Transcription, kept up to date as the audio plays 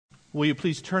Will you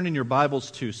please turn in your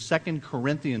Bibles to 2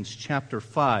 Corinthians chapter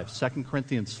 5, 2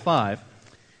 Corinthians 5.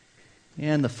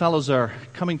 And the fellows are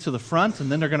coming to the front,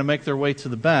 and then they're going to make their way to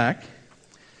the back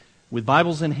with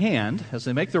Bibles in hand. As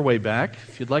they make their way back,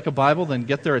 if you'd like a Bible, then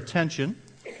get their attention.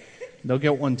 They'll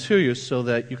get one to you so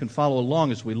that you can follow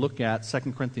along as we look at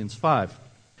 2 Corinthians 5.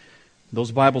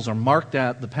 Those Bibles are marked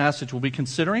at the passage we'll be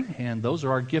considering, and those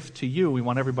are our gift to you. We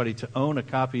want everybody to own a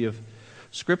copy of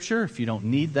Scripture. If you don't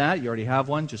need that, you already have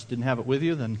one, just didn't have it with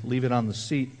you, then leave it on the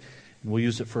seat, and we'll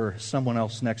use it for someone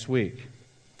else next week.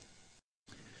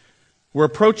 We're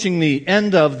approaching the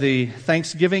end of the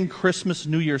Thanksgiving, Christmas,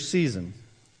 New Year season.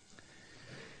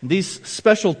 These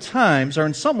special times are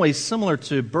in some ways similar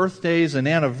to birthdays and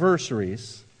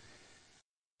anniversaries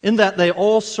in that they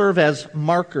all serve as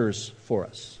markers for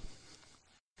us.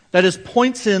 That is,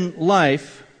 points in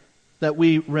life that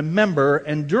we remember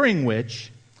and during which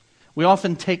we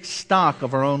often take stock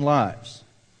of our own lives.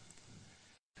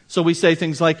 So we say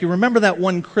things like, you remember that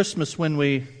one Christmas when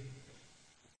we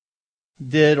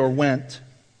did or went?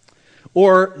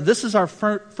 Or, this is our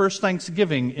first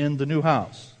Thanksgiving in the new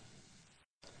house.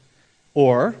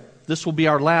 Or, this will be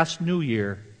our last New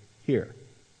Year here.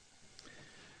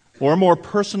 Or, more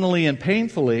personally and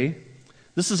painfully,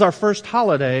 this is our first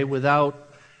holiday without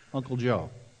Uncle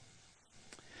Joe.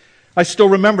 I still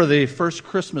remember the first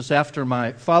Christmas after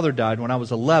my father died when I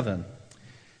was 11.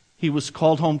 He was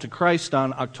called home to Christ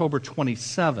on October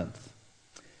 27th.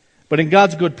 But in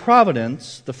God's good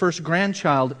providence, the first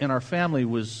grandchild in our family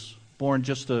was born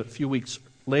just a few weeks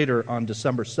later on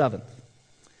December 7th.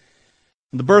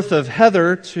 The birth of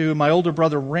Heather to my older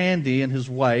brother Randy and his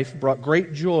wife brought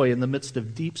great joy in the midst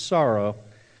of deep sorrow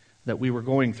that we were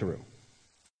going through.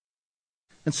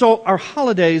 And so our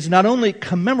holidays not only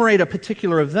commemorate a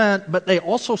particular event, but they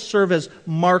also serve as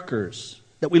markers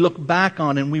that we look back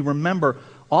on and we remember,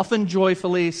 often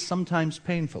joyfully, sometimes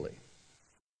painfully.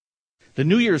 The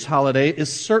New Year's holiday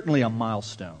is certainly a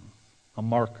milestone, a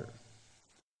marker.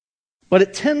 But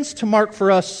it tends to mark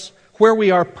for us where we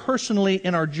are personally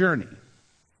in our journey.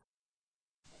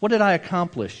 What did I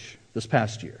accomplish this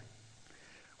past year?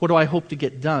 What do I hope to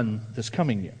get done this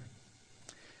coming year?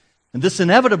 And this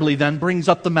inevitably then brings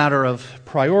up the matter of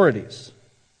priorities.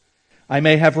 I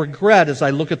may have regret as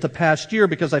I look at the past year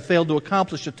because I failed to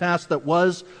accomplish a task that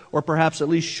was, or perhaps at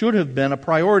least should have been, a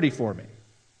priority for me.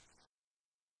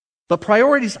 But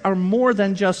priorities are more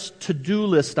than just to-do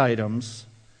list items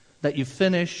that you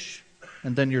finish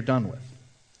and then you're done with.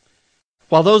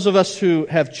 While those of us who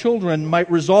have children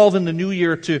might resolve in the new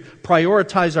year to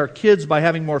prioritize our kids by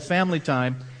having more family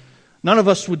time, none of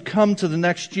us would come to the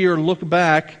next year, look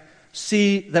back,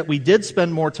 see that we did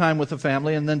spend more time with the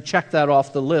family, and then check that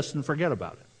off the list and forget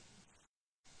about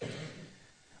it.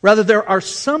 Rather, there are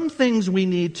some things we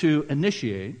need to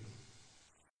initiate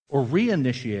or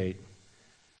reinitiate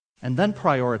and then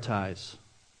prioritize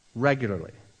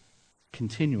regularly,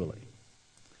 continually.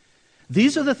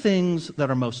 These are the things that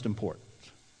are most important.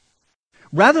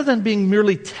 Rather than being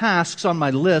merely tasks on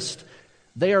my list,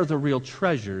 they are the real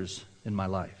treasures in my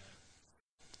life.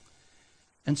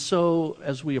 And so,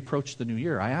 as we approach the new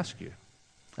year, I ask you,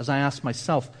 as I ask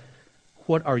myself,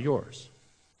 what are yours?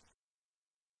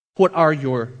 What are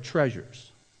your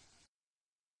treasures?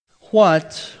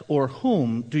 What or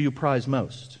whom do you prize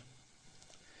most?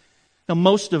 Now,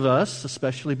 most of us,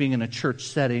 especially being in a church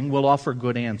setting, will offer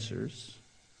good answers.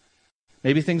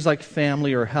 Maybe things like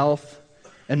family or health,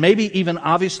 and maybe even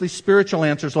obviously spiritual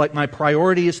answers like my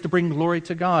priority is to bring glory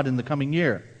to God in the coming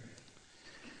year.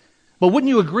 But wouldn't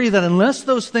you agree that unless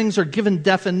those things are given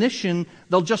definition,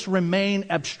 they'll just remain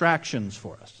abstractions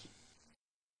for us?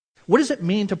 What does it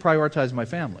mean to prioritize my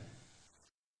family?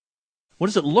 What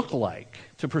does it look like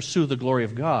to pursue the glory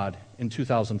of God in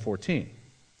 2014? And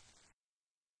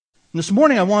this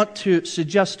morning I want to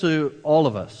suggest to all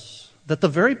of us that the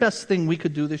very best thing we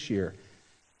could do this year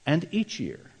and each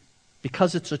year,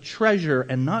 because it's a treasure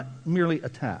and not merely a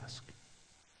task,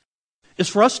 is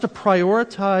for us to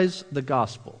prioritize the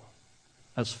gospel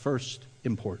as first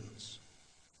importance.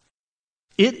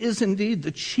 It is indeed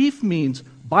the chief means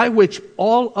by which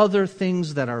all other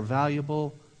things that are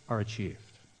valuable are achieved.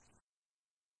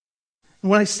 And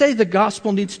when I say the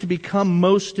gospel needs to become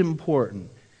most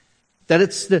important, that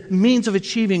it's the means of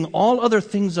achieving all other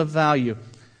things of value,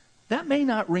 that may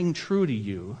not ring true to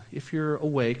you if you're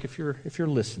awake, if you're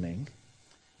listening.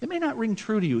 It may not ring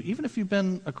true to you, even if you've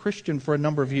been a Christian for a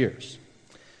number of years.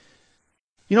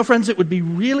 You know, friends, it would be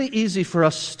really easy for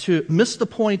us to miss the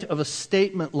point of a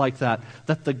statement like that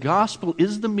the gospel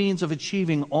is the means of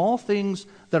achieving all things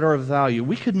that are of value.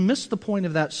 We could miss the point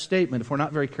of that statement if we're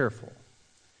not very careful.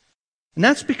 And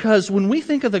that's because when we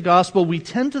think of the gospel, we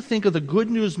tend to think of the good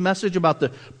news message about the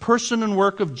person and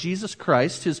work of Jesus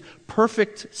Christ, his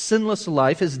perfect, sinless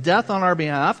life, his death on our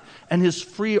behalf, and his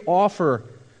free offer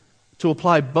to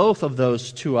apply both of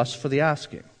those to us for the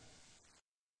asking.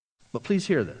 But please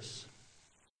hear this.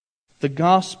 The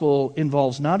gospel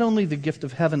involves not only the gift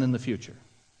of heaven in the future,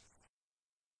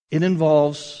 it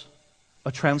involves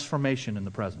a transformation in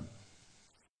the present.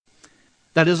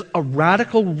 That is a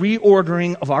radical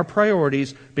reordering of our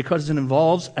priorities because it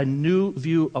involves a new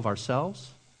view of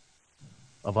ourselves,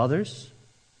 of others,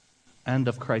 and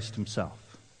of Christ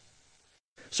himself.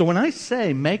 So when I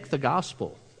say make the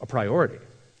gospel a priority,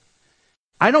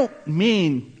 I don't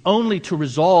mean only to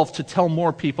resolve to tell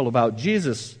more people about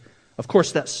Jesus. Of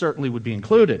course, that certainly would be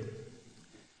included.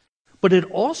 But it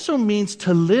also means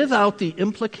to live out the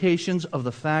implications of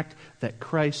the fact that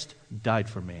Christ died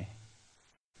for me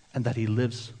and that he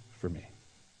lives for me.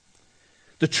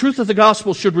 The truth of the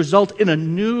gospel should result in a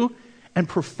new and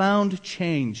profound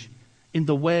change in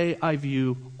the way I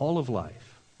view all of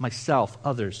life, myself,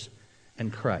 others,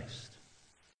 and Christ.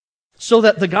 So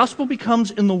that the gospel becomes,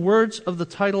 in the words of the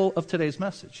title of today's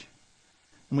message,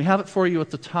 and we have it for you at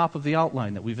the top of the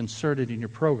outline that we've inserted in your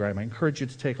program. I encourage you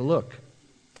to take a look.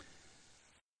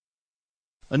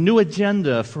 A new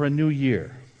agenda for a new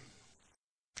year.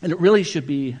 And it really should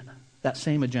be that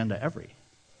same agenda every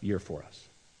year for us.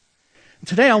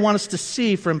 Today I want us to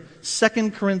see from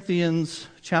 2 Corinthians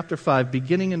chapter 5,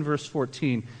 beginning in verse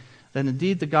 14, that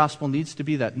indeed the gospel needs to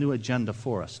be that new agenda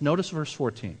for us. Notice verse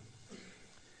 14.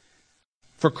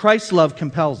 For Christ's love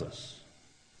compels us,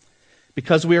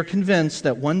 because we are convinced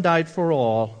that one died for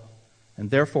all,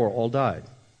 and therefore all died.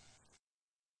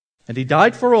 And he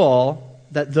died for all,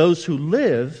 that those who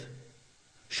live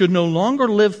should no longer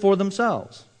live for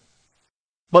themselves,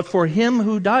 but for him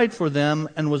who died for them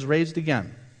and was raised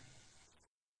again.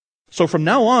 So from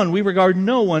now on, we regard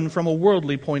no one from a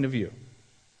worldly point of view.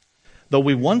 Though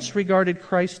we once regarded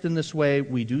Christ in this way,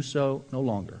 we do so no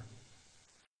longer.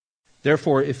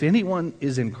 Therefore, if anyone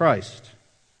is in Christ,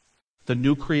 the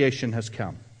new creation has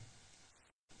come.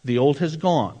 The old has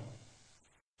gone.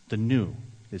 The new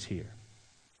is here.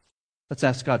 Let's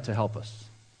ask God to help us.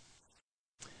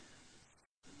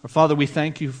 Our Father, we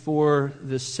thank you for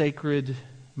this sacred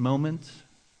moment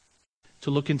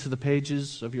to look into the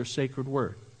pages of your sacred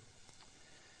word.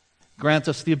 Grant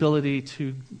us the ability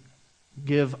to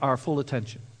give our full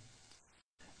attention.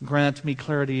 Grant me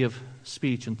clarity of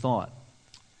speech and thought.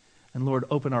 And Lord,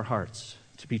 open our hearts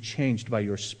to be changed by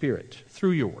your Spirit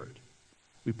through your word.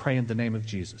 We pray in the name of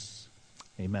Jesus.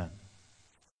 Amen.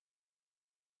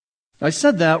 Now, I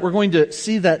said that we're going to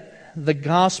see that the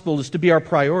gospel is to be our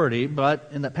priority, but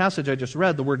in that passage I just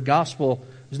read, the word gospel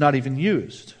is not even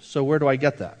used. So where do I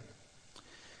get that?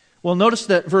 Well, notice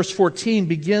that verse 14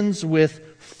 begins with,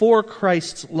 for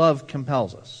Christ's love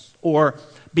compels us, or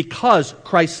because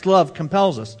Christ's love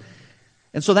compels us.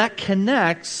 And so that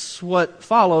connects what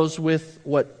follows with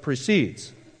what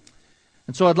precedes.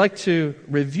 And so I'd like to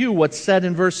review what's said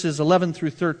in verses 11 through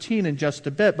 13 in just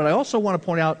a bit, but I also want to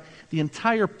point out the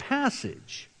entire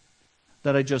passage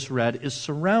that I just read is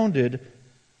surrounded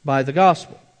by the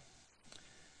gospel.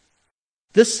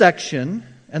 This section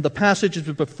and the passages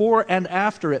before and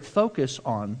after it focus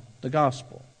on the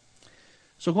gospel.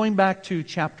 So going back to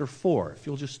chapter 4, if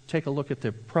you'll just take a look at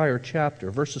the prior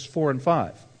chapter, verses 4 and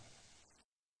 5.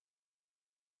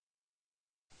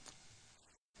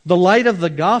 The light of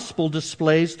the gospel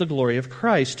displays the glory of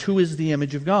Christ, who is the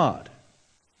image of God.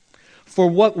 For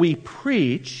what we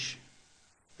preach,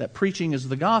 that preaching is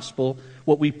the gospel,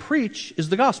 what we preach is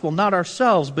the gospel, not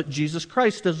ourselves, but Jesus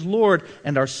Christ as Lord,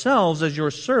 and ourselves as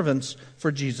your servants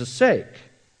for Jesus' sake.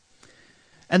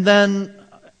 And then,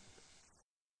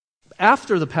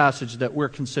 after the passage that we're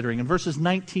considering, in verses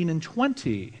 19 and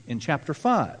 20 in chapter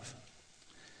 5,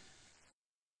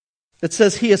 it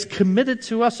says, he has committed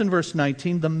to us, in verse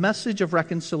 19, the message of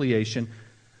reconciliation.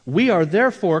 We are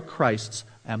therefore Christ's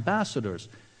ambassadors.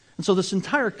 And so this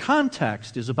entire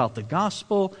context is about the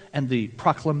gospel and the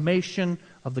proclamation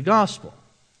of the gospel.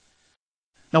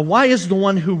 Now, why is the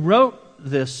one who wrote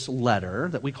this letter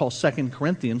that we call 2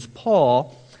 Corinthians,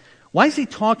 Paul, why is he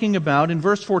talking about, in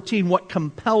verse 14, what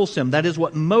compels him, that is,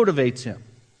 what motivates him?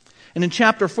 And in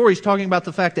chapter 4, he's talking about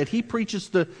the fact that he preaches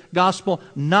the gospel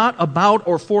not about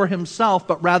or for himself,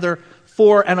 but rather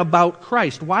for and about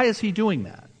Christ. Why is he doing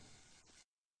that?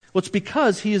 Well, it's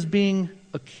because he is being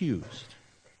accused.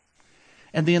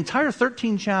 And the entire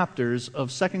 13 chapters of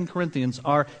 2 Corinthians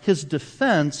are his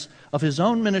defense of his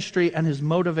own ministry and his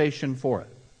motivation for it.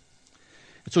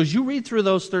 And so as you read through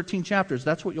those 13 chapters,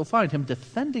 that's what you'll find, him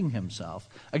defending himself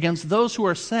against those who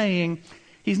are saying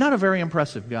He's not a very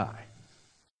impressive guy.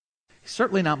 He's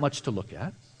certainly not much to look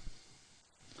at.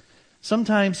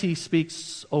 Sometimes he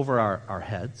speaks over our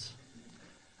heads.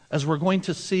 As we're going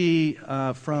to see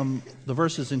from the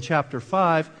verses in chapter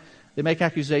 5, they make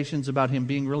accusations about him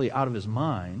being really out of his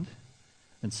mind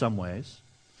in some ways.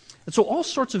 And so all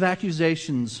sorts of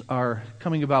accusations are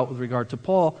coming about with regard to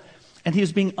Paul, and he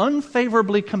is being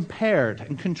unfavorably compared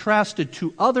and contrasted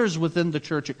to others within the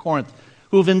church at Corinth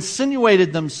who have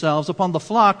insinuated themselves upon the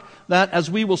flock that, as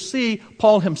we will see,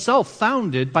 Paul himself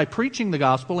founded by preaching the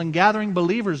gospel and gathering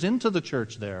believers into the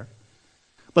church there.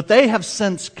 But they have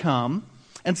since come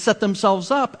and set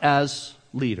themselves up as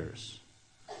leaders.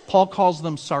 Paul calls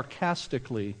them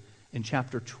sarcastically in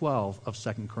chapter 12 of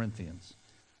 2 Corinthians,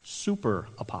 super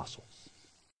apostles.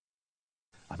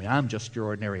 I mean, I'm just your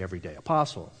ordinary everyday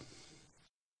apostle.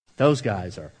 Those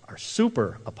guys are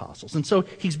super apostles. And so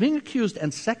he's being accused,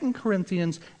 and 2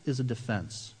 Corinthians is a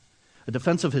defense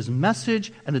of his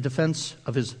message and a defense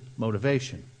of his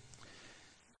motivation.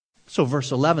 So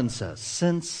verse 11 says,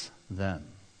 "Since then,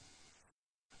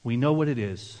 we know what it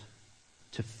is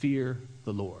to fear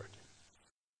the Lord."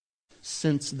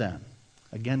 Since then,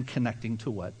 again connecting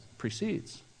to what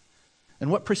precedes.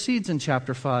 And what precedes in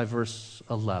chapter 5, verse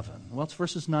 11? Well, it's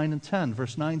verses 9 and 10.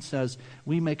 Verse 9 says,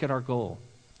 we make it our goal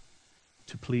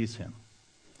to please him.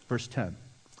 Verse 10,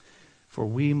 for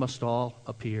we must all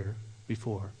appear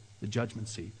before the judgment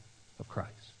seat of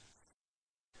Christ,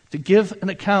 to give an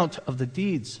account of the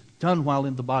deeds done while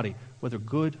in the body, whether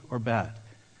good or bad.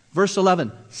 Verse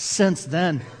 11, since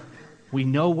then, we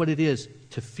know what it is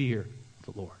to fear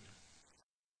the Lord.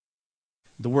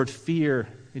 The word fear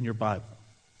in your Bible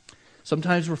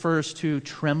sometimes refers to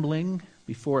trembling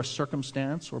before a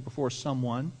circumstance or before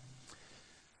someone.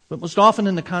 But most often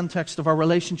in the context of our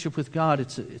relationship with God,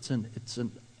 it's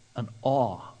an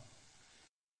awe.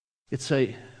 It's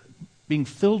a being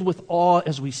filled with awe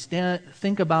as we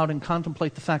think about and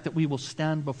contemplate the fact that we will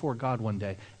stand before God one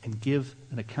day and give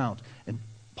an account. And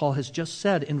Paul has just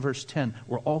said in verse 10,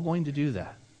 we're all going to do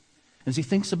that. As he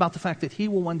thinks about the fact that he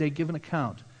will one day give an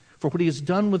account for what he has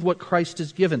done with what Christ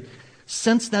has given.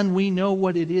 Since then we know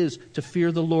what it is to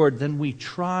fear the Lord, then we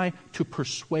try to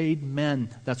persuade men.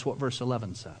 That's what verse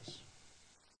 11 says.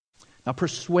 Now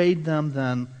persuade them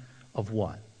then of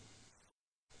what?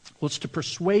 Well, it's to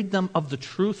persuade them of the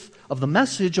truth of the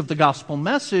message, of the gospel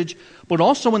message, but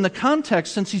also in the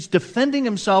context, since he's defending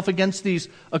himself against these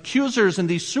accusers and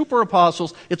these super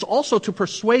apostles, it's also to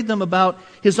persuade them about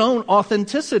his own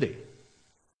authenticity.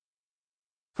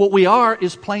 What we are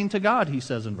is plain to God, he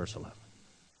says in verse 11.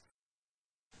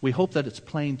 We hope that it's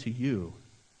plain to you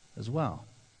as well.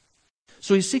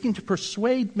 So he's seeking to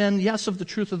persuade men, yes, of the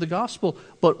truth of the gospel,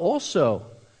 but also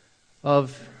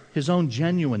of his own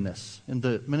genuineness in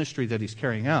the ministry that he's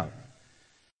carrying out.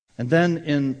 And then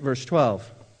in verse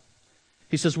 12,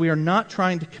 he says, we are not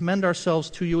trying to commend ourselves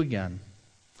to you again,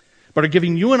 but are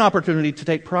giving you an opportunity to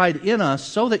take pride in us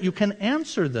so that you can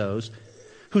answer those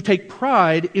who take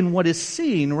pride in what is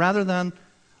seen rather than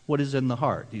what is in the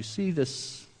heart. Do you see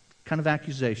this kind of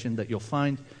accusation that you'll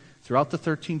find throughout the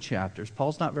 13 chapters?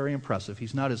 Paul's not very impressive.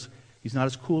 He's not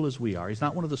as cool as we are. He's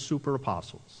not one of the super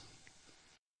apostles.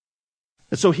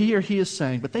 And so here he is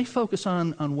saying, but they focus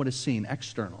on what is seen,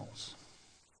 externals.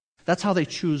 That's how they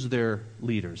choose their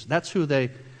leaders. That's who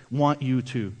they want you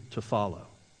to follow.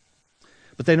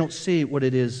 But they don't see what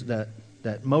it is that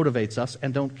motivates us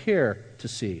and don't care to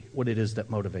see what it is that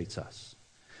motivates us.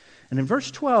 And in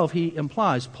verse 12, he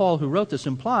implies, Paul who wrote this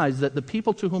implies that the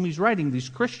people to whom he's writing, these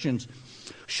Christians,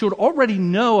 should already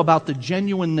know about the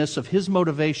genuineness of his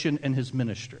motivation and his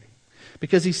ministry.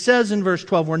 Because he says in verse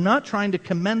 12, we're not trying to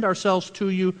commend ourselves to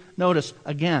you, notice,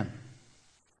 again.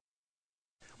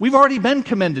 We've already been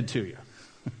commended to you.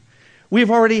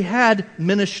 We've already had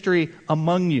ministry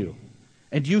among you.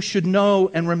 And you should know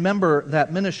and remember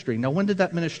that ministry. Now, when did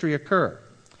that ministry occur?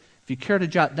 If you care to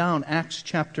jot down Acts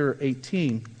chapter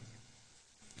 18.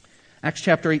 Acts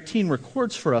chapter 18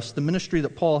 records for us the ministry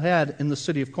that Paul had in the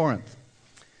city of Corinth.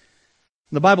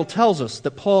 The Bible tells us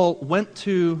that Paul went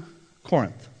to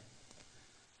Corinth.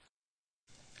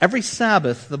 Every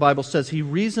Sabbath, the Bible says, he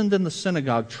reasoned in the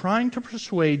synagogue, trying to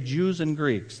persuade Jews and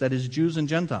Greeks, that is, Jews and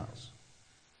Gentiles.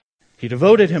 He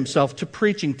devoted himself to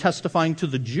preaching, testifying to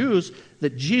the Jews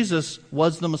that Jesus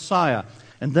was the Messiah.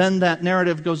 And then that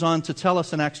narrative goes on to tell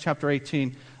us in Acts chapter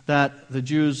 18 that the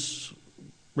Jews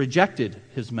rejected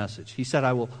his message. He said,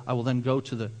 I will then go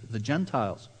to the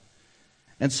Gentiles.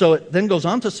 And so it then goes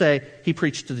on to say he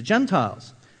preached to the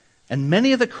Gentiles. And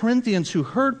many of the Corinthians who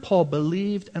heard Paul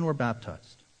believed and were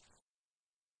baptized.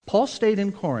 Paul stayed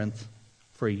in Corinth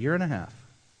for 1.5 years,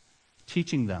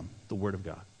 teaching them the Word of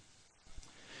God.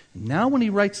 Now when he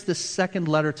writes this second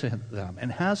letter to them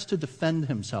and has to defend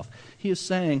himself, he is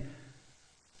saying,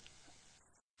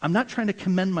 I'm not trying to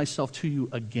commend myself to you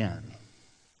again.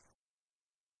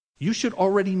 You should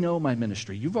already know my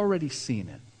ministry. You've already seen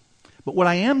it. But what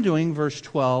I am doing, verse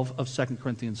 12 of 2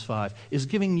 Corinthians 5, is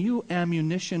giving you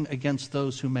ammunition against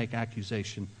those who make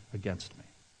accusation against me.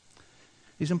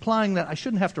 He's implying that I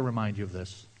shouldn't have to remind you of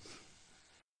this,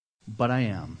 but I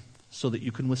am, so that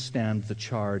you can withstand the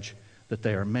charge that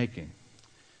they are making.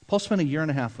 Paul spent 1.5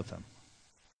 years with them.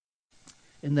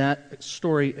 In that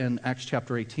story in Acts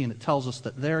chapter 18, it tells us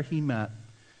that there he met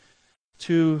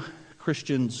two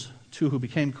Christians, two who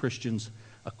became Christians,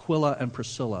 Aquila and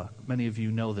Priscilla. Many of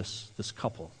you know this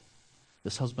couple,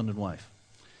 this husband and wife.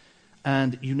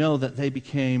 And you know that they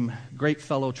became great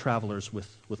fellow travelers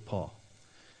with Paul.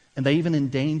 And they even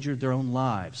endangered their own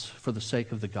lives for the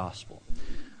sake of the gospel.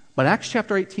 But Acts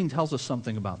chapter 18 tells us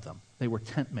something about them. They were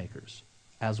tent makers,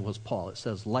 as was Paul. It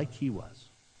says, like he was.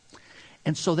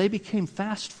 And so they became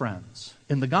fast friends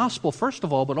in the gospel, first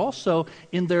of all, but also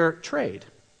in their trade.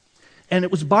 And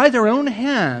it was by their own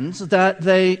hands that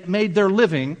they made their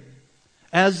living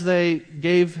as they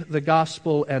gave the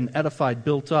gospel and edified,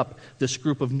 built up this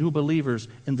group of new believers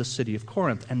in the city of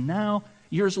Corinth. And now,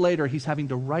 years later, he's having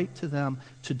to write to them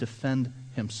to defend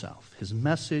himself, his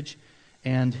message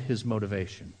and his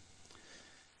motivation.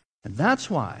 And that's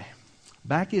why,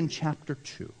 back in chapter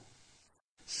 2,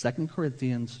 2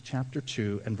 Corinthians chapter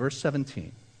 2 and verse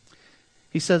 17,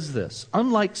 he says this,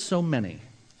 unlike so many,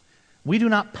 we do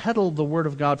not peddle the word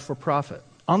of God for profit.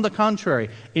 On the contrary,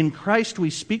 in Christ we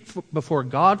speak before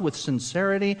God with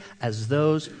sincerity as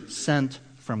those sent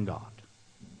from God.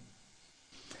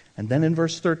 And then in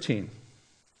verse 13,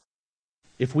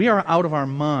 if we are out of our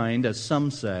mind, as some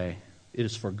say, it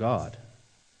is for God.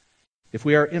 If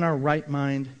we are in our right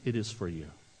mind, it is for you.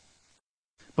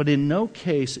 But in no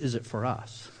case is it for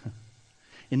us.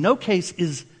 In no case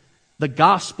is the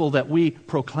gospel that we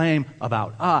proclaim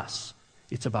about us.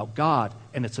 It's about God,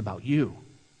 and it's about you.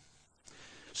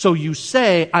 So you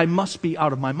say, I must be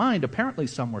out of my mind. Apparently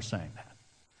some were saying that.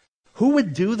 Who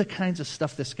would do the kinds of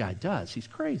stuff this guy does? He's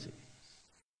crazy.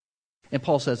 And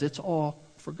Paul says, it's all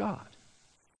for God.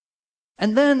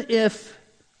 And then if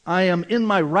I am in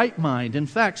my right mind, in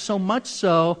fact, so much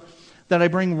so that I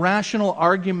bring rational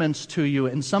arguments to you,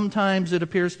 and sometimes it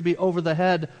appears to be over the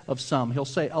head of some. He'll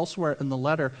say elsewhere in the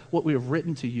letter, what we have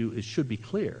written to you should be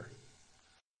clear.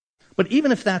 But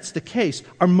even if that's the case,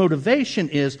 our motivation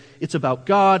is it's about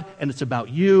God and it's about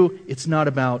you. It's not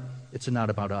about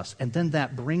us. And then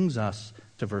that brings us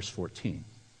to verse 14.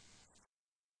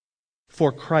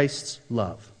 For Christ's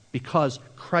love, because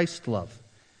Christ's love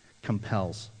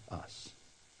compels us.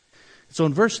 So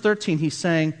in verse 13, he's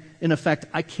saying, in effect,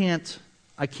 I can't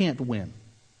win.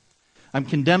 I'm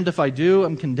condemned if I do.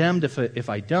 I'm condemned if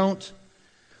I don't.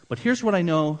 But here's what I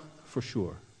know for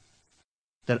sure.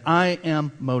 That I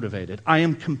am motivated. I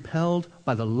am compelled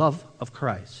by the love of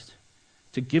Christ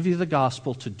to give you the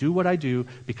gospel, to do what I do,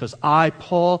 because I,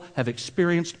 Paul, have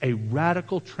experienced a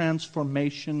radical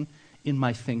transformation in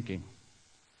my thinking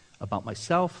about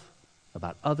myself,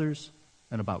 about others,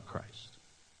 and about Christ.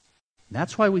 And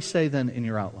that's why we say then in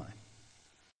your outline,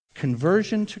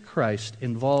 conversion to Christ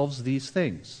involves these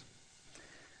things.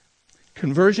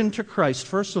 Conversion to Christ,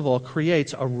 first of all,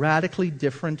 creates a radically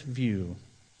different view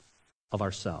of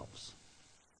ourselves.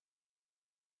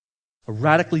 A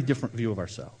radically different view of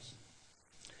ourselves.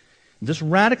 This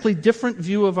radically different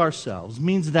view of ourselves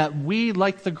means that we,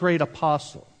 like the great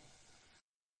apostle,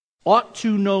 ought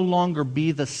to no longer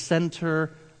be the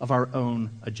center of our own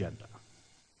agenda.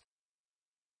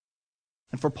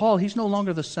 And for Paul, he's no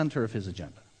longer the center of his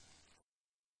agenda.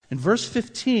 In verse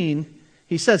 15,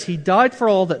 he says, he died for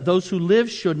all, that those who live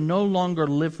should no longer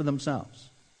live for themselves,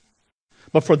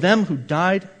 but for him who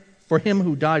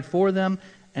died for them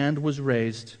and was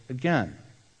raised again.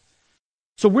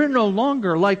 So we're no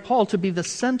longer, like Paul, to be the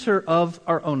center of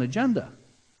our own agenda.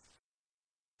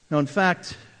 Now, in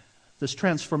fact, this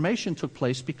transformation took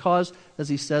place because, as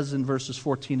he says in verses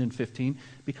 14 and 15,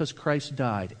 because Christ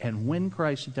died. And when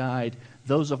Christ died,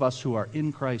 those of us who are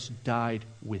in Christ died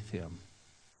with him.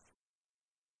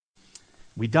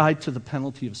 We died to the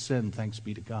penalty of sin, thanks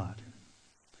be to God.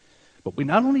 But we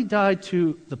not only died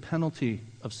to the penalty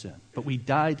of sin, but we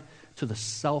died to the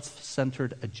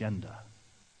self-centered agenda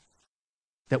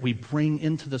that we bring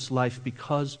into this life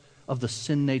because of the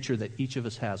sin nature that each of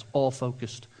us has, all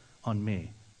focused on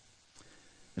me.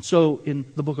 And so in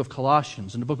the book of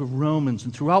Colossians, in the book of Romans,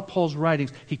 and throughout Paul's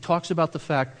writings, he talks about the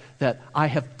fact that I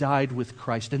have died with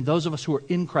Christ, and those of us who are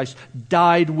in Christ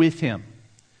died with him.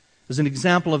 As an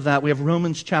example of that, we have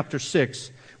Romans chapter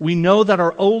 6, We know that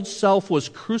our old self was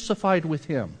crucified with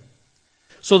him,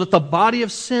 so that the body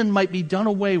of sin might be done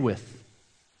away with,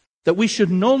 that we should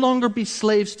no longer be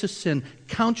slaves to sin.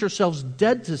 Count yourselves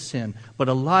dead to sin, but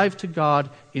alive to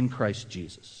God in Christ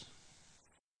Jesus.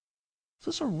 So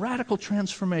this is a radical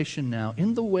transformation now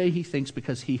in the way he thinks,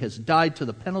 because he has died to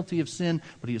the penalty of sin,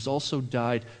 but he has also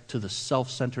died to the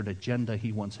self-centered agenda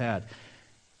he once had.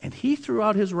 And he,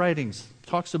 throughout his writings,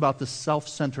 talks about the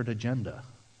self-centered agenda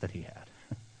that he had.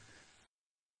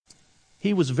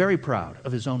 He was very proud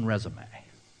of his own resume.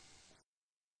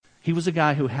 He was a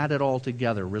guy who had it all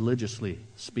together, religiously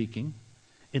speaking,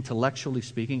 intellectually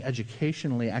speaking,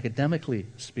 educationally, academically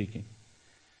speaking.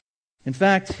 In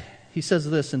fact, he says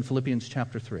this in Philippians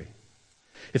chapter 3.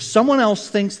 If someone else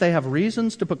thinks they have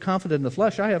reasons to put confidence in the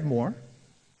flesh, I have more.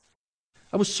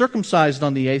 I was circumcised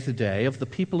on the 8th day of the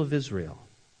people of Israel.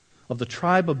 Of the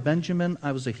tribe of Benjamin,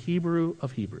 I was a Hebrew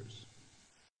of Hebrews.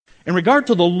 In regard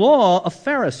to the law, a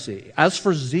Pharisee. As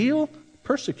for zeal,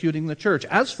 persecuting the church.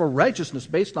 As for righteousness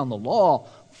based on the law,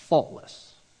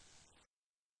 faultless.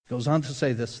 Goes on to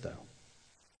say this, though.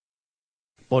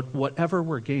 But whatever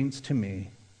were gains to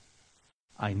me,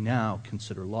 I now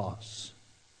consider loss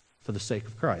for the sake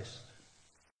of Christ.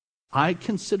 I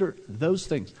consider those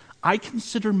things. I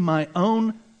consider my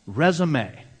own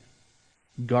resume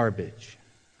garbage,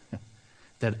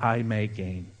 that I may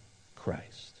gain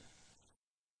Christ.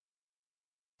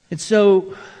 And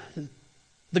so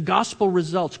the gospel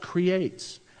results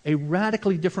creates a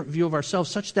radically different view of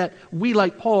ourselves, such that we,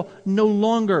 like Paul, no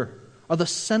longer are the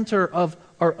center of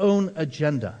our own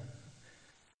agenda.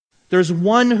 There's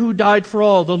one who died for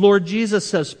all, the Lord Jesus,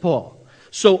 says Paul.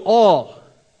 So all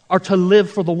are to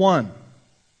live for the one.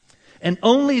 And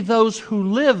only those who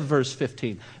live, verse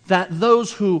 15, that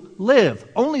those who live,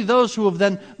 only those who have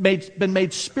then been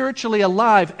made spiritually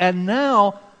alive and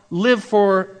now live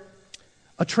for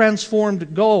a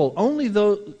transformed goal, only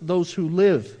those who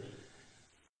live,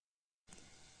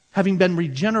 having been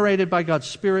regenerated by God's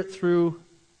Spirit through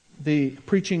the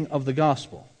preaching of the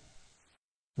gospel,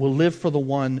 will live for the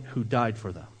one who died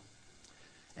for them.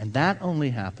 And that only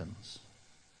happens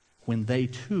when they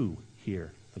too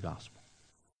hear the gospel.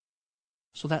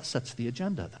 So that sets the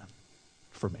agenda then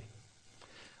for me.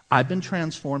 I've been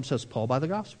transformed, says Paul, by the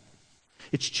gospel.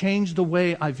 It's changed the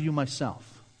way I view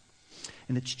myself.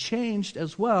 And it's changed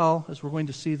as well, as we're going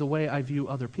to see, the way I view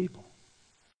other people.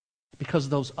 Because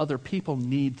those other people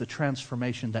need the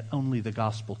transformation that only the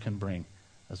gospel can bring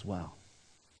as well.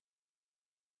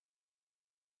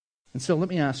 And so let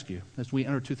me ask you, as we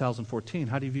enter 2014,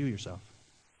 how do you view yourself?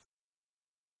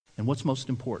 And what's most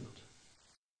important?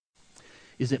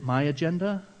 Is it my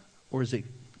agenda, or is it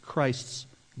Christ's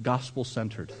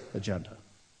gospel-centered agenda?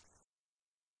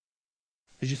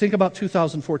 As you think about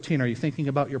 2014, are you thinking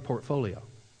about your portfolio?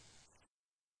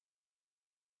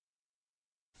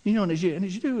 You know, and as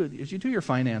you do your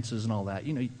finances and all that,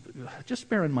 you know, just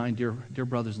bear in mind, dear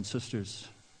brothers and sisters,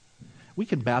 we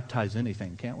can baptize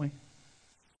anything, can't we?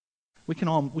 We can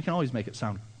always make it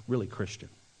sound really Christian.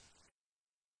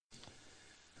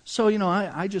 So, you know,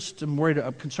 I just am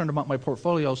I'm concerned about my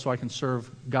portfolio so I can serve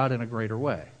God in a greater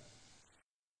way.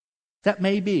 That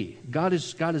may be. God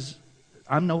is.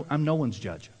 I'm no one's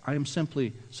judge. I am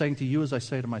simply saying to you, as I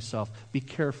say to myself, be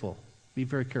careful. Be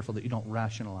very careful that you don't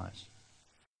rationalize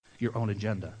your own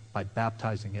agenda by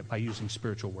baptizing it, by using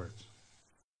spiritual words.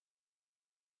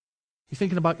 You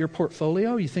thinking about your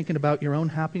portfolio? You thinking about your own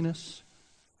happiness,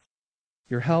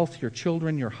 your health, your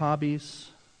children, your hobbies?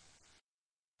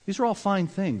 These are all fine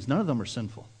things. None of them are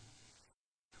sinful.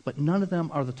 But none of them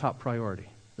are the top priority.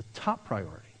 The top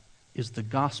priority is the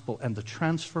gospel and the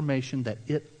transformation that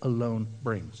it alone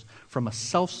brings. From a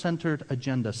self-centered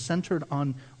agenda centered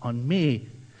on me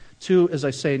to, as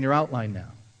I say in your outline now,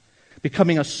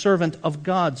 becoming a servant of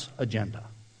God's agenda.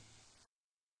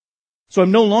 So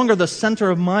I'm no longer the center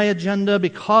of my agenda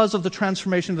because of the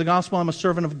transformation of the gospel. I'm a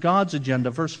servant of God's agenda.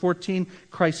 Verse 14,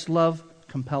 Christ's love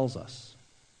compels us.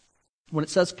 When it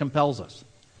says compels us,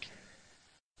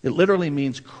 it literally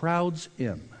means crowds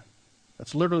in.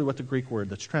 That's literally what the Greek word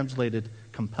that's translated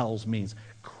compels means.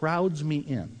 Crowds me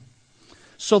in.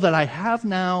 So that I have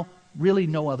now really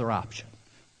no other option.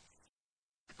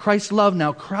 Christ's love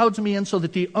now crowds me in so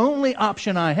that the only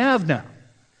option I have now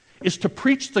is to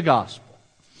preach the gospel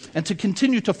and to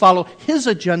continue to follow His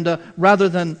agenda rather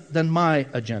than my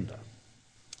agenda.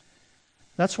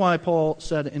 That's why Paul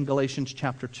said in Galatians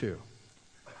chapter 2,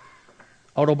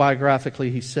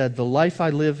 autobiographically he said, "The life I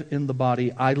live in the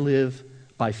body, I live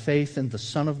by faith in the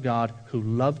Son of God who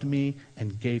loved me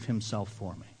and gave Himself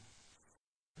for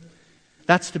me."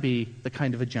 That's to be the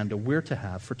kind of agenda we're to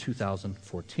have for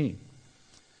 2014.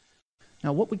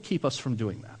 Now, what would keep us from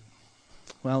doing that?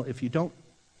 Well, if you don't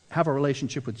have a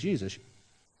relationship with Jesus,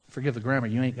 forgive the grammar,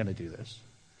 you ain't going to do this.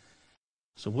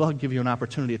 So we'll give you an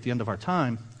opportunity at the end of our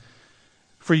time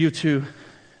for you to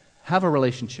have a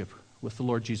relationship with the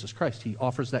Lord Jesus Christ. He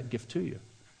offers that gift to you.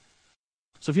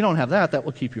 So if you don't have that, that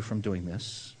will keep you from doing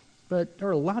this. But there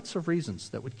are lots of reasons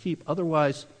that would keep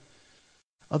otherwise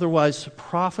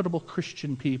profitable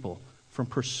Christian people from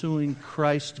pursuing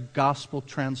Christ's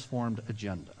gospel-transformed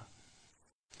agenda.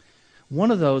 One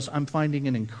of those I'm finding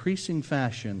in increasing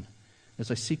fashion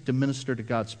as I seek to minister to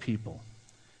God's people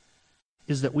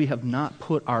is that we have not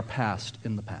put our past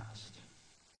in the past.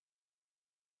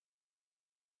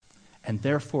 And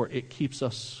therefore, it keeps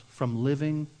us from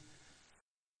living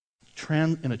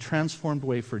in a transformed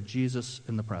way for Jesus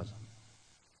in the present.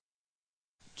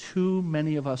 Too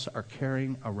many of us are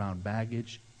carrying around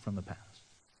baggage from the past.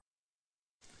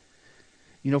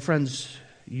 You know, friends,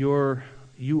 you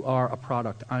are a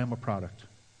product, I am a product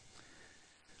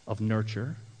of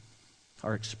nurture,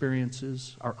 our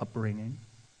experiences, our upbringing.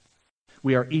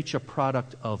 We are each a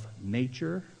product of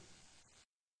nature,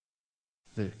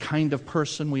 the kind of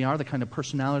person we are, the kind of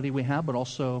personality we have, but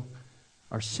also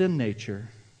our sin nature.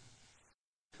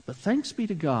 But thanks be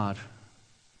to God,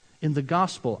 in the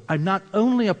gospel, I'm not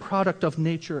only a product of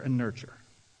nature and nurture,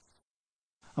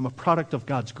 I'm a product of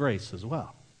God's grace as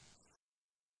well.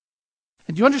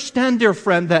 And do you understand, dear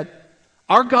friend, that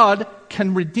our God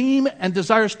can redeem and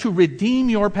desires to redeem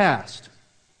your past?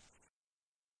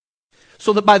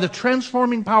 So that by the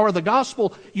transforming power of the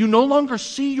gospel, you no longer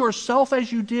see yourself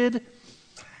as you did.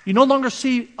 You no longer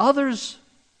see others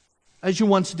as you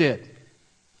once did.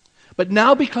 But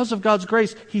now, because of God's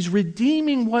grace, He's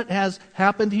redeeming what has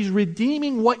happened. He's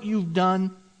redeeming what you've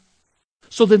done.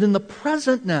 So that in the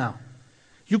present now,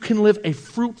 you can live a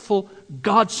fruitful,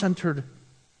 God-centered,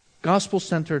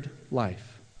 gospel-centered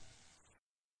life.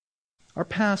 Our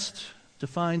past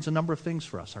defines a number of things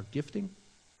for us. Our gifting,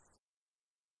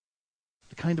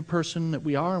 the kind of person that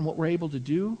we are and what we're able to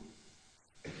do.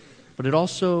 But it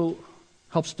also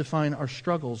helps define our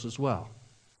struggles as well.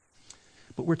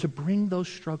 But we're to bring those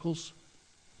struggles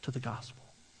to the gospel.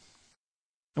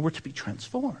 And we're to be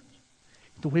transformed.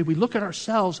 The way we look at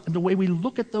ourselves and the way we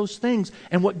look at those things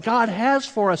and what God has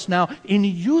for us now in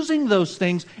using those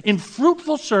things in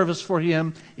fruitful service for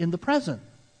Him in the present.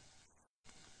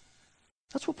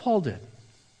 That's what Paul did. And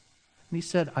he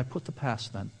said, I put the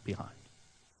past then behind.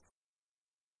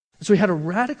 So he had a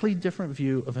radically different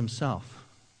view of himself.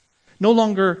 No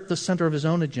longer the center of his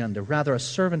own agenda, rather a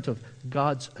servant of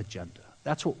God's agenda.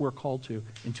 That's what we're called to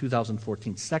in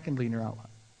 2014. Secondly, in your outline,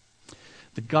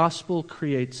 the gospel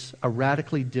creates a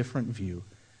radically different view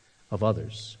of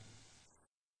others.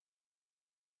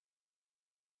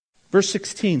 Verse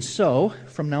 16, so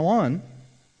from now on,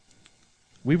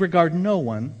 we regard no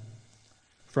one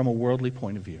from a worldly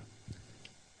point of view.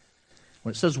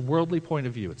 When it says worldly point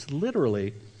of view, it's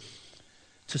literally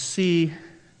to see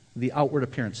the outward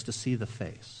appearance, to see the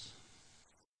face.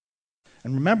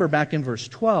 And remember, back in verse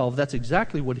 12, that's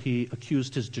exactly what he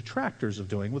accused his detractors of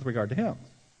doing with regard to him.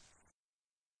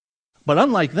 But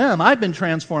unlike them, I've been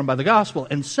transformed by the gospel,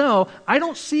 and so I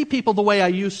don't see people the way I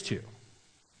used to.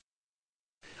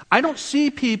 I don't see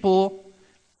people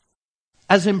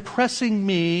as impressing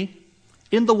me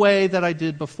in the way that I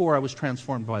did before I was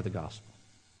transformed by the gospel.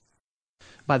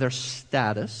 By their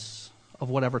status of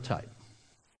whatever type.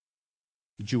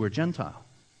 Jew or Gentile.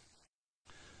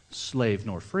 Slave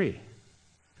nor free.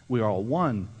 We are all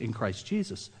one in Christ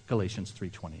Jesus, Galatians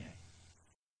 3:28.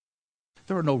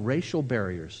 There are no racial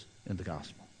barriers in the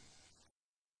gospel.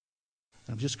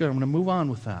 I'm going to move on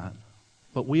with that,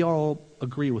 but we all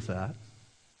agree with that.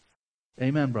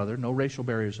 Amen, brother. No racial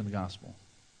barriers in the gospel.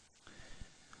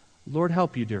 Lord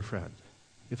help you, dear friend,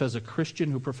 if as a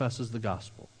Christian who professes the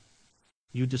gospel,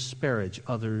 you disparage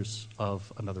others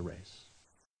of another race.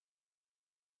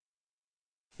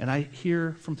 And I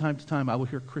hear from time to time, I will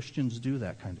hear Christians do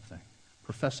that kind of thing.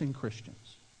 Professing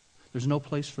Christians. There's no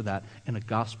place for that in a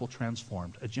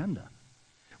gospel-transformed agenda.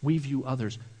 We view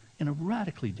others in a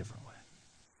radically different way.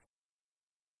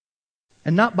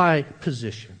 And not by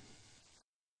position.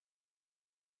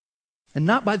 And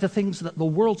not by the things that the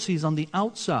world sees on the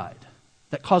outside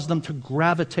that cause them to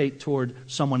gravitate toward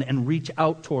someone and reach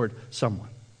out toward someone.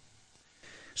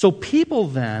 So people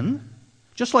then,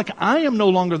 just like I am no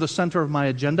longer the center of my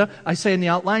agenda, I say in the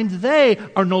outline, they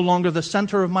are no longer the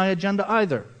center of my agenda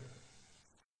either.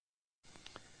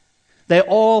 They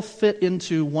all fit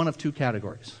into one of two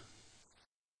categories.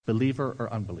 Believer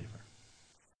or unbeliever.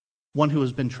 One who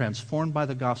has been transformed by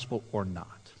the gospel or not.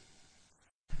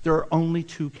 There are only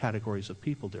two categories of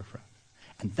people, dear friend.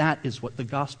 And that is what the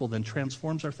gospel then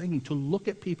transforms our thinking, to look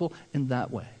at people in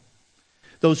that way.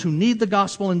 Those who need the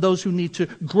gospel and those who need to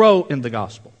grow in the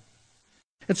gospel.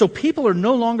 And so people are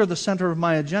no longer the center of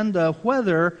my agenda,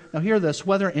 whether, now hear this,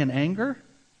 whether in anger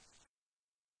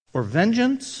or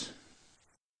vengeance.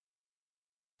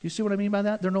 Do you see what I mean by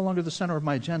that? They're no longer the center of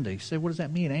my agenda. You say, what does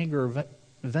that mean, anger or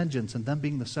vengeance, and them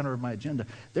being the center of my agenda?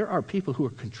 There are people who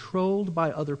are controlled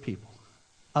by other people,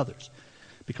 others,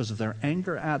 because of their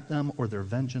anger at them or their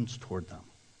vengeance toward them.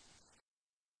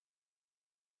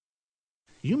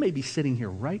 You may be sitting here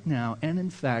right now, and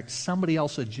in fact, somebody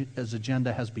else's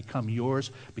agenda has become yours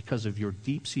because of your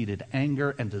deep-seated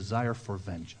anger and desire for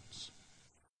vengeance.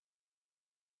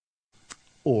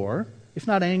 Or, if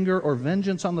not anger or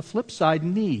vengeance, on the flip side,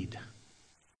 need.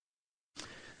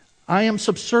 I am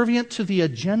subservient to the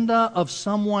agenda of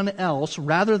someone else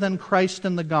rather than Christ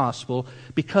and the gospel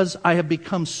because I have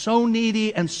become so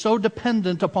needy and so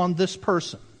dependent upon this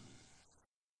person.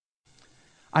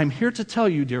 I'm here to tell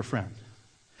you, dear friend,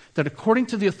 that according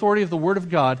to the authority of the Word of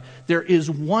God, there is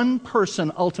one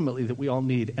person ultimately that we all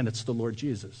need, and it's the Lord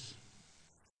Jesus.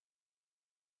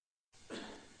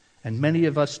 And many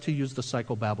of us, to use the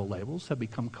psychobabble labels, have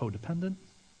become codependent.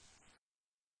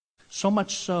 So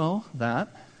much so that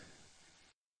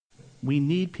we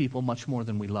need people much more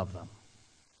than we love them.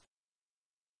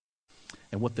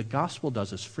 And what the gospel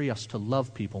does is free us to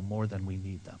love people more than we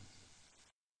need them.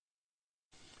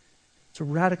 It's a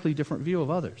radically different view of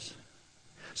others.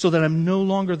 So that I'm no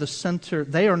longer the center,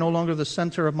 they are no longer the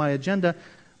center of my agenda,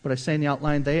 but I say in the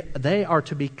outline, they are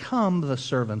to become the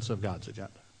servants of God's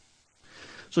agenda.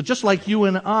 So just like you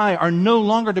and I are no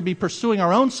longer to be pursuing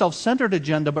our own self-centered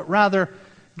agenda, but rather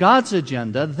God's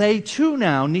agenda, they too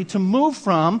now need to move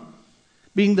from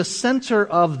being the center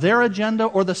of their agenda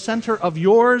or the center of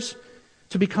yours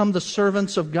to become the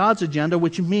servants of God's agenda,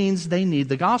 which means they need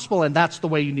the gospel, and that's the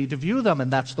way you need to view them,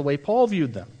 and that's the way Paul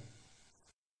viewed them.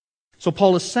 So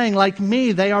Paul is saying, like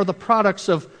me, they are the products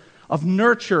of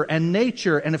nurture and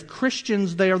nature, and if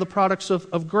Christians, they are the products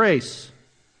of grace.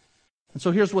 And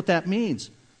so here's what that means.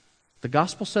 The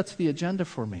gospel sets the agenda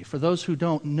for me. For those who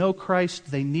don't know Christ,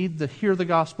 they need to hear the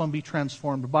gospel and be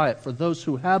transformed by it. For those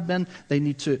who have been, they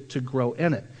need to grow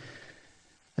in it.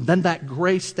 And then that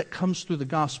grace that comes through the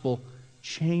gospel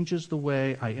changes the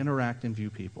way I interact and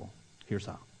view people. Here's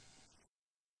how.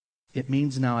 It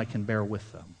means now I can bear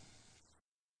with them.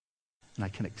 And I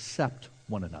can accept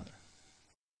one another.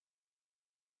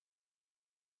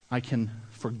 I can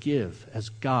forgive as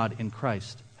God in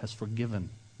Christ has forgiven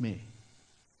me.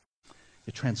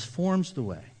 It transforms the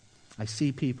way I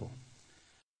see people.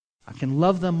 I can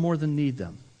love them more than need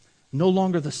them. They are no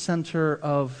longer the center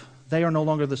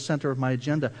of my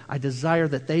agenda. I desire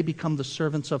that they become the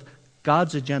servants of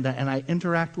God's agenda, and I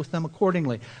interact with them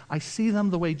accordingly. I see them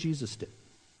the way Jesus did.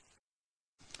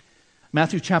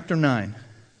 Matthew chapter 9.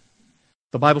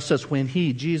 The Bible says, when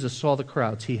Jesus, saw the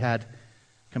crowds, he had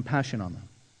compassion on them,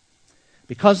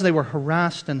 because they were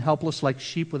harassed and helpless like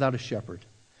sheep without a shepherd.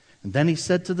 And then he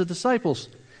said to the disciples,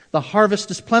 the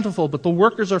harvest is plentiful, but the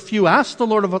workers are few. Ask the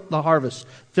Lord of the harvest,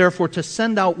 therefore, to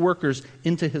send out workers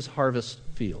into his harvest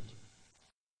field.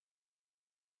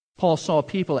 Paul saw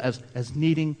people as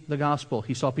needing the gospel.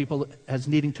 He saw people as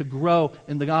needing to grow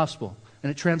in the gospel. And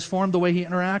it transformed the way he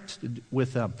interacted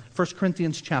with them. 1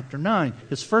 Corinthians chapter 9,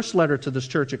 his first letter to this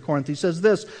church at Corinth, he says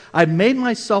this, I've made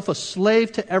myself a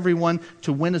slave to everyone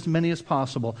to win as many as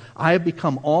possible. I have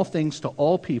become all things to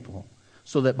all people,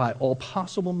 so that by all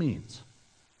possible means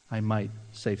I might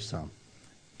save some.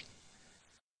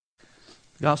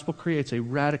 The gospel creates a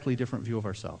radically different view of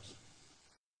ourselves.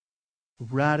 A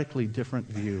radically different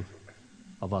view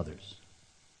of others.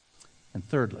 And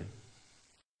thirdly,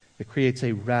 it creates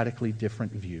a radically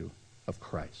different view of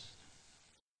Christ.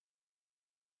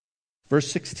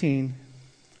 Verse 16,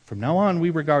 from now on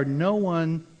we regard no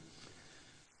one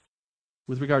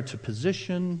with regard to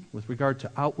position, with regard to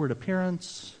outward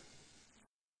appearance,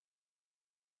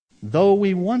 though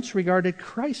we once regarded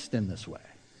Christ in this way,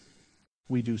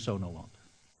 we do so no longer.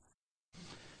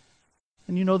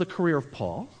 And you know the career of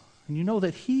Paul, and you know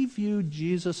that he viewed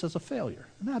Jesus as a failure,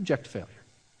 an abject failure.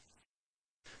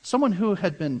 Someone who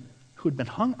had been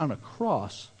hung on a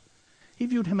cross, he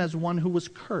viewed him as one who was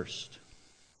cursed.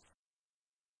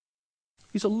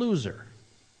 He's a loser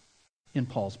in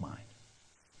Paul's mind,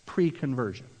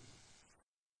 pre-conversion.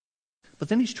 But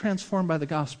then he's transformed by the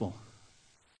gospel.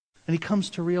 And he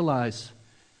comes to realize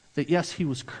that yes, he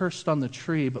was cursed on the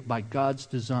tree, but by God's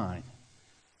design,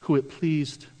 who it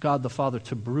pleased God the Father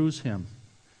to bruise him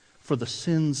for the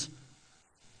sins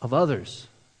of others,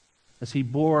 as he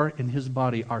bore in his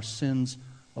body our sins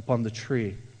upon the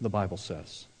tree, the Bible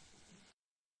says.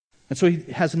 And so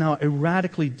he has now a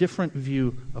radically different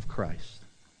view of Christ.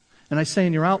 And I say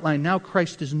in your outline, now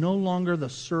Christ is no longer the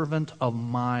servant of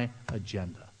my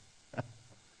agenda.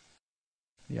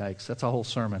 Yikes, that's a whole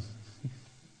sermon.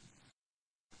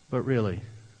 But really,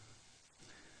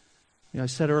 I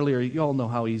said earlier, you all know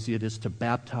how easy it is to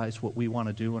baptize what we want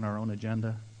to do in our own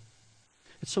agenda.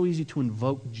 It's so easy to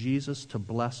invoke Jesus to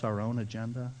bless our own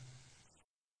agenda.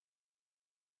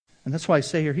 And that's why I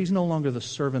say here, he's no longer the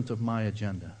servant of my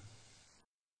agenda.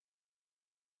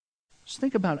 Just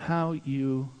think about how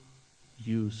you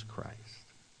use Christ.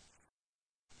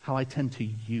 How I tend to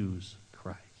use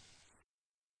Christ.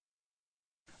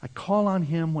 I call on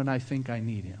him when I think I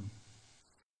need him.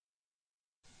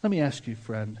 Let me ask you,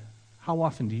 friend, how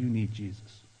often do you need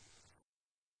Jesus?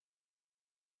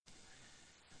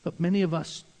 But many of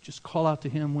us just call out to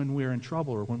him when we're in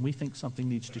trouble or when we think something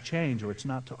needs to change or it's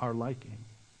not to our liking.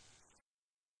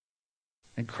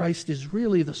 And Christ is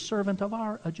really the servant of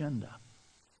our agenda.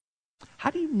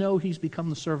 How do you know he's become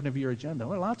the servant of your agenda?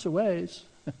 Well, lots of ways.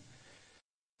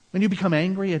 When you become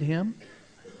angry at him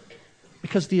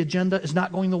because the agenda is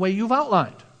not going the way you've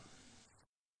outlined,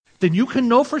 then you can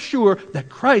know for sure that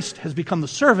Christ has become the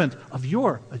servant of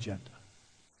your agenda.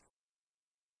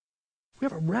 We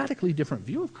have a radically different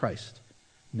view of Christ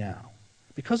now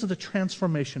because of the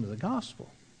transformation of the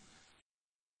gospel.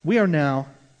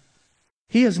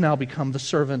 He has now become the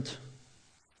servant,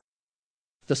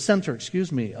 the center,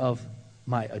 of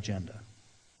my agenda,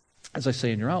 as I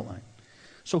say in your outline.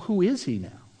 So who is he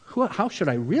now? How should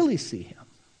I really see him?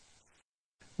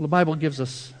 Well, the Bible gives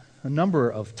us a number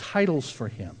of titles for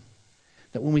him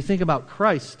that when we think about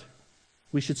Christ,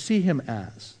 we should see him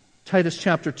as. Titus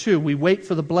chapter 2, we wait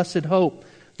for the blessed hope,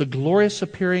 the glorious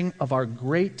appearing of our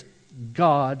great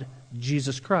God,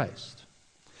 Jesus Christ.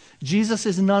 Jesus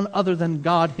is none other than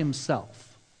God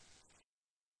himself.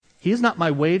 He is not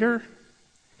my waiter.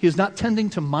 He is not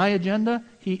tending to my agenda.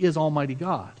 He is Almighty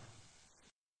God.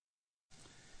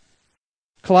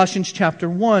 Colossians chapter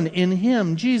 1, in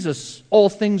him, Jesus, all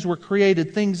things were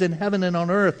created, things in heaven and on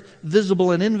earth,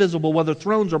 visible and invisible, whether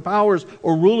thrones or powers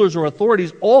or rulers or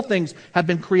authorities, all things have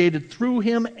been created through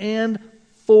him and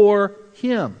for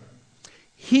him.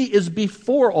 He is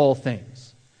before all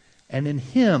things, and in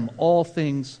him all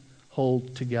things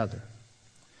hold together.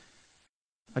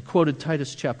 I quoted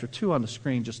Titus chapter 2 on the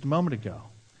screen just a moment ago.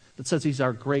 It says he's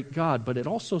our great God, but it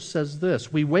also says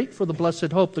this: we wait for the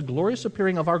blessed hope, the glorious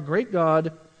appearing of our great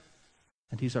God,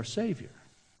 and he's our Savior.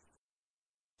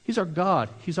 He's our God.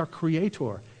 He's our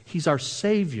Creator. He's our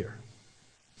Savior.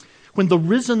 When the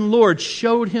risen Lord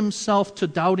showed himself to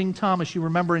doubting Thomas, you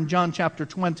remember in John chapter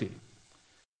 20,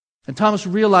 and Thomas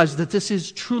realized that this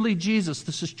is truly Jesus.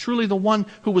 This is truly the one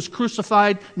who was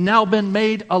crucified, now been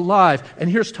made alive. And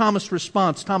here's Thomas'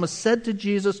 response. Thomas said to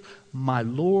Jesus, "My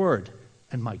Lord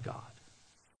and my God."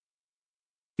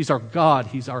 He's our God.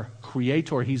 He's our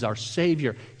Creator. He's our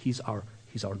Savior. He's our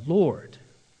Lord.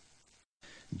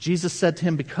 Jesus said to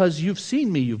him, "Because you've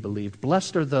seen me, you've believed.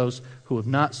 Blessed are those who have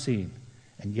not seen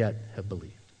and yet have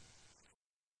believed."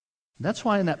 And that's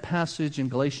why in that passage in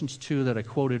Galatians 2 that I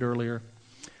quoted earlier,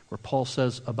 where Paul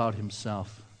says about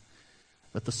himself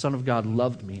that the Son of God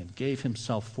loved me and gave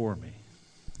himself for me,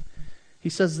 he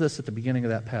says this at the beginning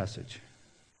of that passage: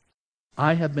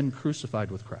 I have been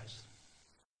crucified with Christ,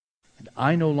 and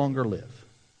I no longer live.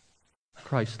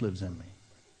 Christ lives in me.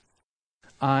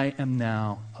 I am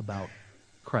now about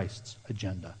Christ's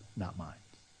agenda, not mine.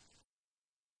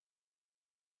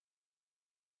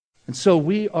 And so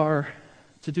we are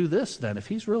to do this then. If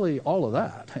he's really all of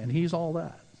that, and he's all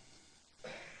that,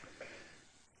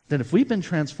 then if we've been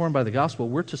transformed by the gospel,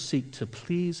 we're to seek to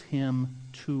please him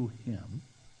to him.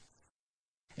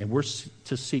 And we're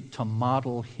to seek to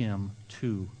model him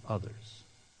to others.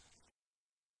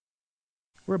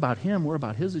 We're about him. We're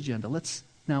about his agenda. Let's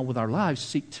now, with our lives,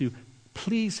 seek to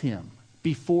please him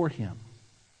before him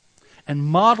and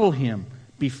model him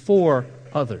before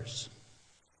others.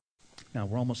 Now,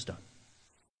 we're almost done.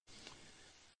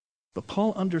 But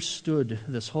Paul understood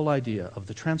this whole idea of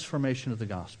the transformation of the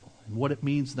gospel and what it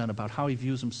means then about how he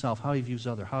views himself, how he views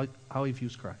others, how he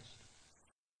views Christ.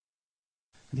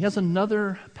 And he has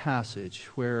another passage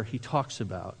where he talks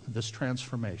about this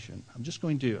transformation. I'm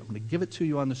going to give it to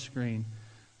you on the screen.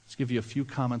 Let's give you a few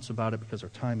comments about it because our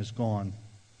time is gone.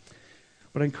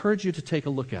 But I encourage you to take a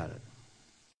look at it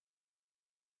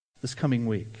this coming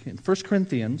week. In 1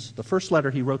 Corinthians, the first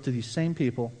letter he wrote to these same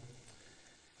people,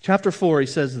 chapter 4, he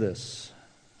says this: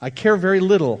 I care very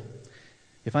little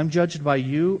if I'm judged by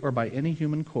you or by any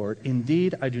human court.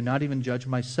 Indeed, I do not even judge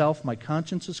myself. My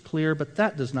conscience is clear, but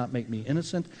that does not make me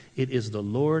innocent. It is the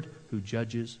Lord who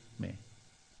judges me.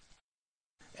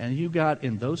 And you got,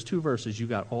 in those two verses, you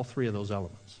got all three of those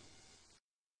elements.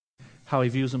 How he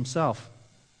views himself.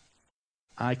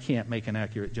 I can't make an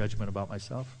accurate judgment about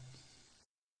myself.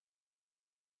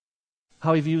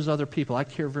 How he views other people. I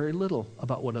care very little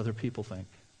about what other people think.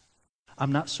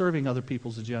 I'm not serving other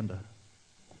people's agenda.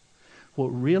 What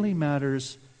really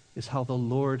matters is how the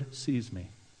Lord sees me.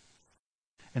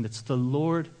 And it's the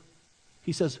Lord,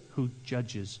 he says, who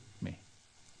judges me.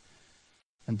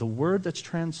 And the word that's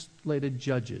translated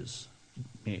judges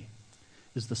me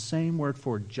is the same word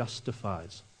for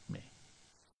justifies me.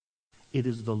 It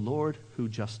is the Lord who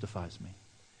justifies me.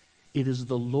 It is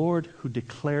the Lord who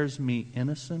declares me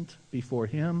innocent before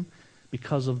him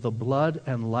because of the blood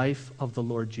and life of the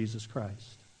Lord Jesus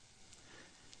Christ.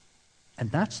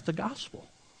 And that's the gospel.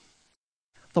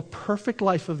 The perfect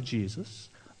life of Jesus,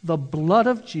 the blood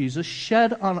of Jesus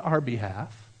shed on our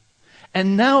behalf,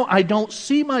 and now I don't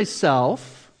see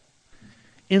myself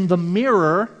in the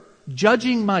mirror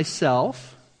judging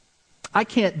myself. I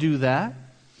can't do that.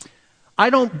 I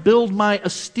don't build my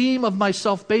esteem of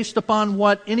myself based upon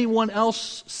what anyone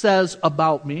else says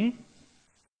about me.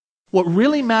 What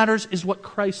really matters is what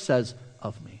Christ says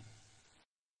of me.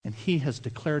 And he has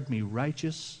declared me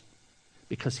righteous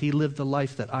because he lived the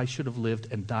life that I should have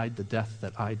lived and died the death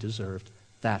that I deserved.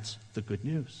 That's the good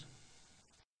news.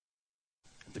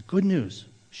 The good news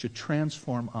should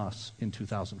transform us in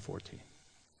 2014.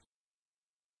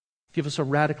 Give us a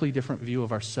radically different view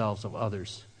of ourselves, of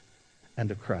others,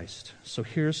 and of Christ. So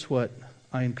here's what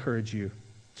I encourage you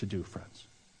to do, friends.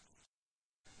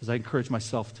 As I encourage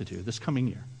myself to do this coming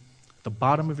year, the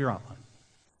bottom of your outline,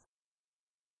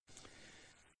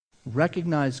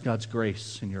 recognize God's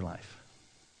grace in your life.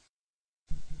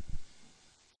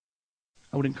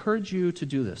 I would encourage you to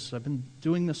do this. I've been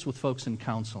doing this with folks in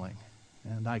counseling,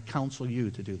 and I counsel you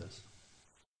to do this.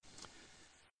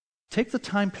 Take the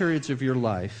time periods of your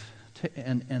life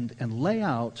and lay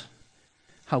out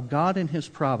how God in his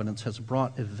providence has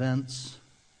brought events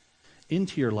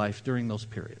into your life during those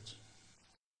periods.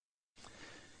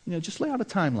 Just lay out a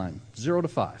timeline, 0 to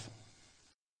 5,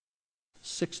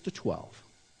 6 to 12,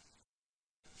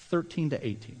 13 to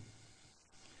 18,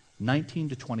 19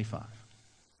 to 25,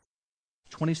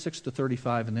 26 to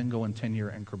 35, and then go in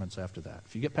 10-year increments after that.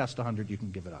 If you get past 100, you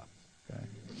can give it up. Okay?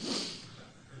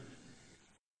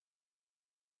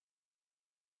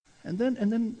 And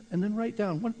then write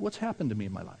down what's happened to me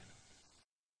in my life.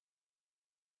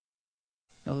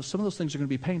 Now, some of those things are going to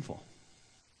be painful.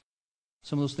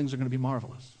 Some of those things are going to be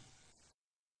marvelous.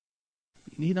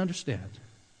 But you need to understand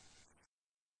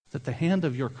that the hand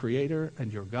of your Creator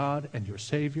and your God and your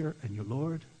Savior and your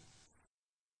Lord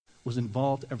was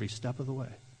involved every step of the way.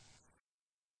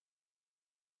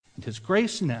 And his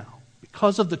grace now,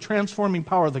 because of the transforming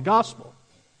power of the gospel,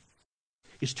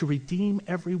 is to redeem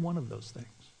every one of those things.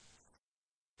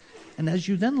 And as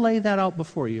you then lay that out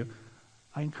before you,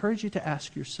 I encourage you to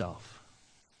ask yourself,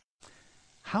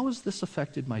 how has this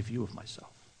affected my view of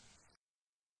myself?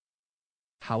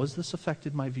 How has this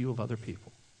affected my view of other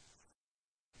people?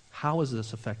 How has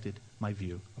this affected my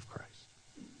view of Christ?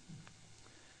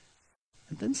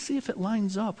 And then see if it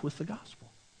lines up with the gospel.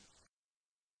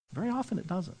 Very often it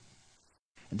doesn't.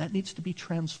 And that needs to be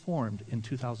transformed in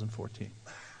 2014.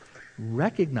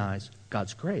 Recognize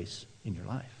God's grace in your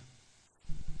life.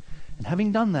 And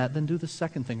having done that, then do the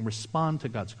second thing, respond to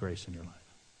God's grace in your life.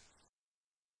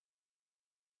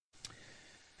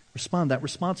 Respond. That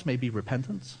response may be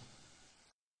repentance.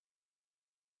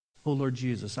 Oh, Lord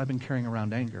Jesus, I've been carrying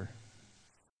around anger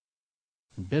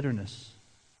and bitterness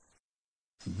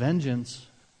and vengeance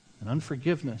and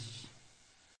unforgiveness.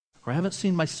 Or I haven't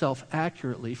seen myself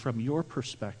accurately from your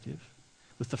perspective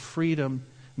with the freedom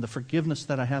and the forgiveness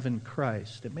that I have in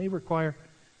Christ. It may require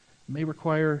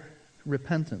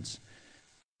repentance.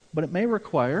 But it may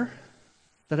require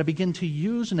that I begin to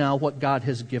use now what God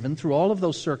has given through all of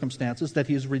those circumstances that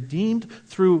he has redeemed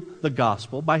through the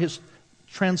gospel by his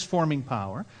transforming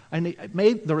power.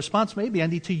 The response may be I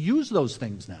need to use those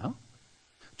things now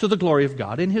to the glory of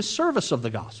God in his service of the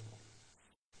gospel.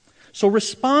 So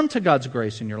respond to God's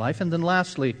grace in your life, and then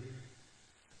lastly,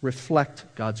 reflect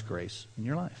God's grace in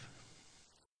your life.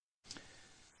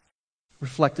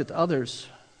 Reflect it to others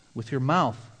with your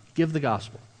mouth. Give the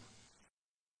gospel.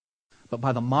 But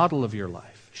by the model of your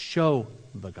life, show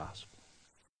the gospel.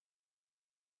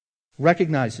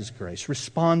 Recognize his grace,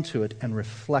 respond to it, and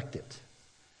reflect it.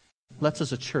 Let's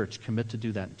as a church commit to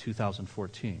do that in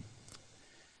 2014.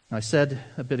 Now, I said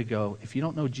a bit ago, if you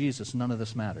don't know Jesus, none of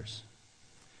this matters.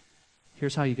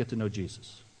 Here's how you get to know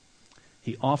Jesus.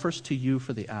 He offers to you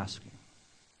for the asking.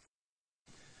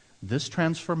 This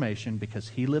transformation, because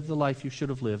he lived the life you should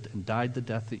have lived and died the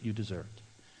death that you deserved.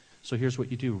 So here's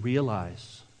what you do.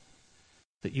 Realize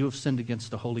that you have sinned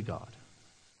against a holy God.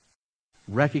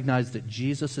 Recognize that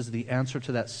Jesus is the answer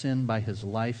to that sin by his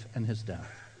life and his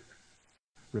death.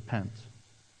 Repent.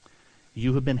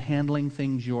 You have been handling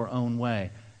things your own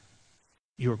way.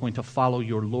 You're going to follow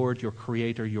your Lord, your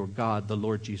Creator, your God, the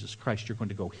Lord Jesus Christ. You're going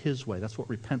to go his way. That's what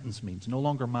repentance means. No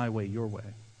longer my way, your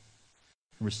way.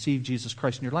 Receive Jesus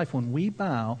Christ in your life. When we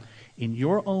bow in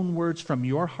your own words from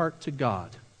your heart to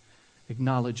God,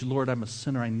 acknowledge, Lord, I'm a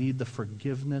sinner. I need the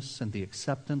forgiveness and the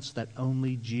acceptance that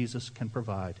only Jesus can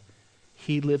provide.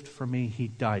 He lived for me. He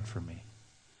died for me.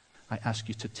 I ask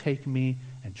you to take me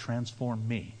and transform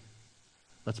me.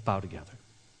 Let's bow together.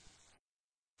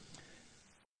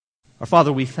 Our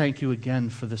Father, we thank you again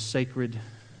for this sacred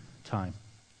time.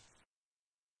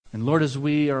 And Lord, as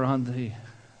we are on the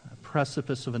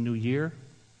precipice of a new year,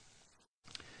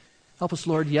 help us,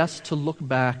 Lord, yes, to look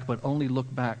back, but only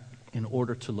look back in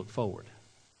order to look forward.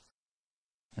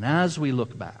 And as we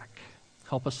look back,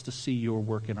 help us to see your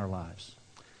work in our lives.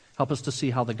 Help us to see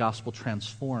how the gospel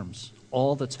transforms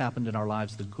all that's happened in our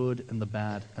lives, the good and the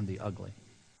bad and the ugly.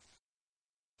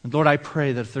 And Lord, I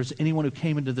pray that if there's anyone who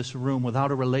came into this room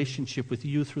without a relationship with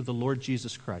you through the Lord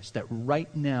Jesus Christ, that right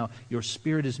now your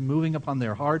Spirit is moving upon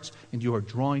their hearts and you are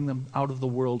drawing them out of the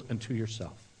world and to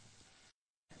yourself.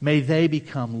 May they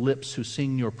become lips who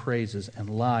sing your praises and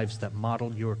lives that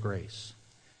model your grace.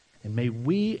 And may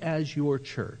we as your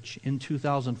church in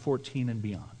 2014 and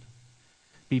beyond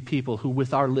be people who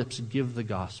with our lips give the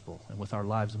gospel and with our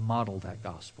lives model that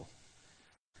gospel.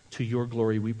 To your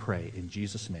glory we pray in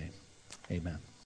Jesus' name. Amen.